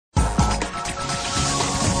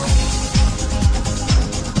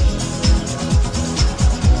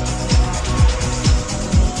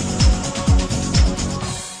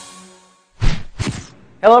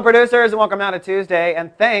Hello producers and welcome now to Tuesday,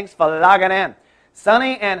 and thanks for logging in.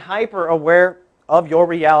 Sunny and hyper aware of your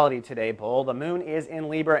reality today, Bull. The moon is in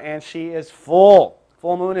Libra and she is full.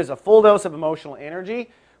 Full moon is a full dose of emotional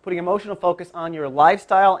energy, putting emotional focus on your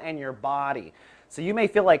lifestyle and your body. So you may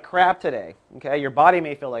feel like crap today, okay? Your body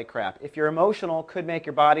may feel like crap. If you're emotional, could make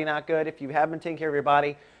your body not good. If you haven't been taking care of your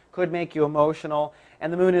body, could make you emotional.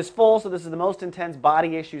 And the moon is full, so this is the most intense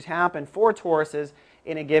body issues happen for Tauruses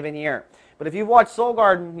in a given year. But if you've watched Soul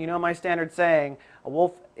Garden, you know my standard saying,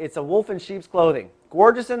 it's a wolf in sheep's clothing.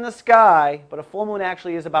 Gorgeous in the sky, but a full moon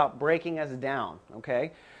actually is about breaking us down,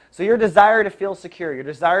 okay? So your desire to feel secure, your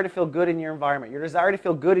desire to feel good in your environment, your desire to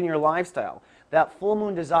feel good in your lifestyle, that full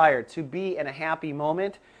moon desire to be in a happy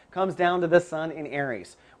moment comes down to the sun in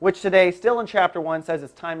Aries, which today, still in chapter 1, says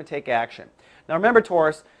it's time to take action. Now remember,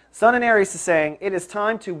 Taurus, sun in Aries is saying it is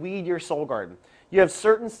time to weed your soul garden. You have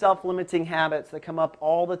certain self-limiting habits that come up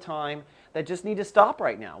all the time that just need to stop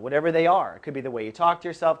right now, whatever they are. It could be the way you talk to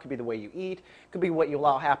yourself, it could be the way you eat, it could be what you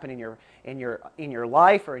allow happen in your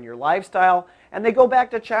life or in your lifestyle. And they go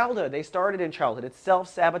back to childhood. They started in childhood. It's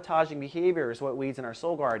self-sabotaging behavior is what weeds in our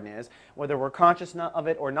soul garden is, whether we're conscious of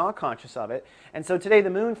it or not conscious of it. And so today the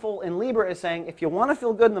moon full in Libra is saying if you want to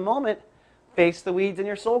feel good in the moment, face the weeds in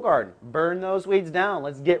your soul garden. Burn those weeds down.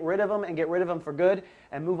 Let's get rid of them and get rid of them for good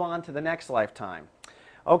and move on to the next lifetime.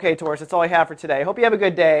 Okay, Taurus, that's all I have for today. I hope you have a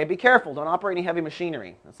good day. Be careful. Don't operate any heavy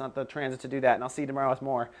machinery. That's not the transit to do that. And I'll see you tomorrow with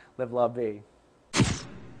more Live, Love, Be.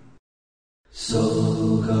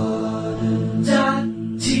 So